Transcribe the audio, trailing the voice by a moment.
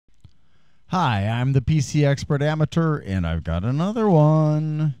Hi, I'm the PC Expert Amateur, and I've got another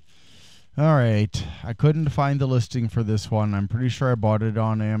one. All right, I couldn't find the listing for this one. I'm pretty sure I bought it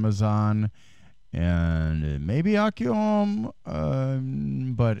on Amazon and maybe Accuhome,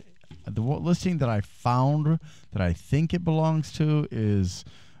 but the listing that I found that I think it belongs to is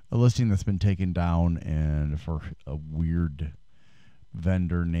a listing that's been taken down and for a weird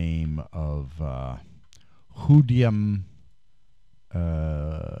vendor name of Hudium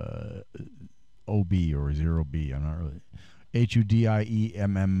OB or 0B. I'm not really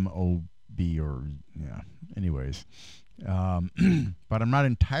HUDIEMMOB or yeah. Anyways, but I'm not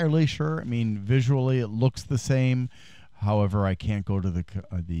entirely sure. I mean, visually it looks the same. However, I can't go to the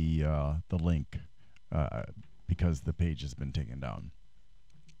link because the page has been taken down.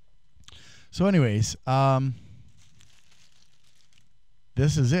 So, anyways,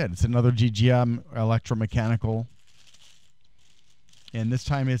 this is it. It's another GGM Electromechanical, and this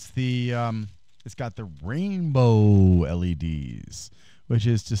time it's the it's got the rainbow LEDs, which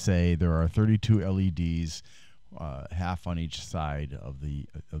is to say there are 32 LEDs, half on each side of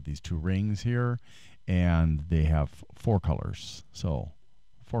these two rings here, and they have 4 colors. So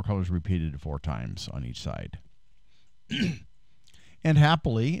 4 colors repeated 4 times on each side. And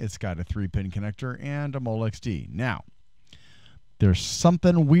happily, it's got a 3-pin connector and a Molex D. Now, there's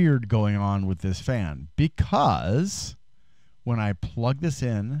something weird going on with this fan, because when I plug this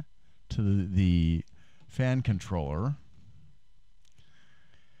in to the fan controller,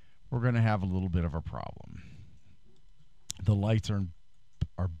 we're going to have a little bit of a problem. The lights are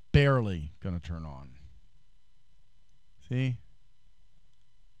barely going to turn on. See?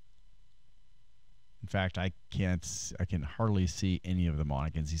 In fact, I can hardly see any of them on. I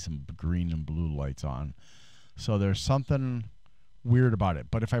can see some green and blue lights on. So there's something weird about it.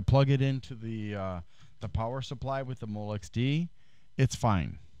 But if I plug it into the power supply with the Molex D, it's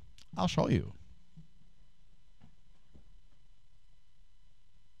fine. I'll show you.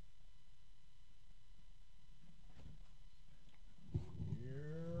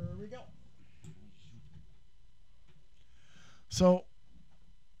 Here we go. So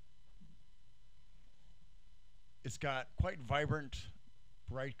it's got quite vibrant,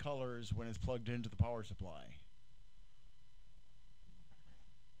 bright colors when it's plugged into the power supply.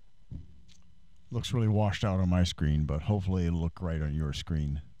 Looks really washed out on my screen, but hopefully it'll look right on your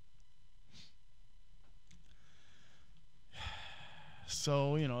screen.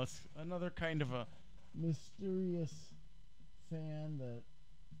 So, you know, it's another kind of a mysterious fan that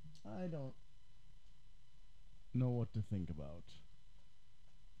I don't know what to think about.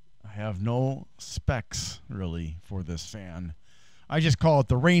 I have no specs, really, for this fan. I just call it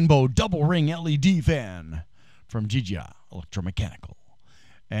the Rainbow Double Ring LED fan from GGM Electromechanical.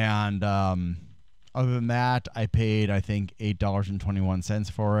 And other than that, I paid, I think,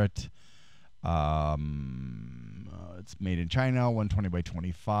 $8.21 for it. It's made in China, 120 by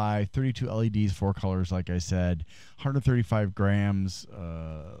 25, 32 LEDs, 4 colors, like I said, 135 grams,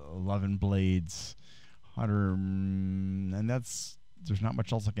 11 blades, 100, and that's, there's not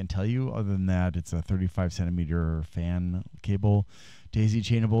much else I can tell you other than that. It's a 35 centimeter fan cable, daisy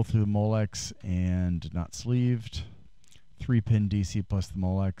chainable through the Molex and not sleeved, 3-pin DC plus the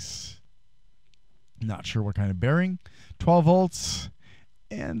Molex. Not sure what kind of bearing, 12 volts,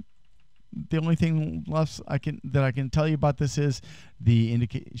 and the only thing left that I can tell you about this is the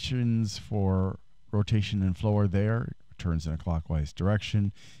indications for rotation and flow are there. It turns in a clockwise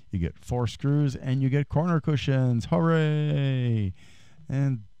direction. You get 4 screws and you get corner cushions. Hooray!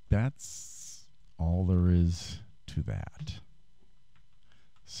 And that's all there is to that.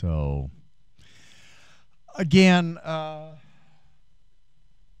 So, again,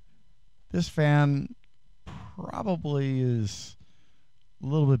 this fan probably is a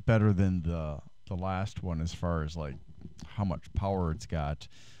little bit better than the last one as far as like how much power it's got,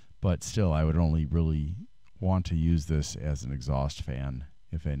 but still I would only really want to use this as an exhaust fan,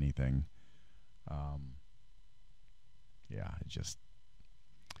 if anything. Yeah, it just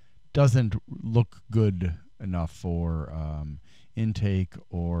doesn't look good enough for intake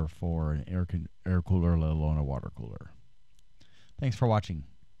or for an air cooler, let alone a water cooler. Thanks for watching.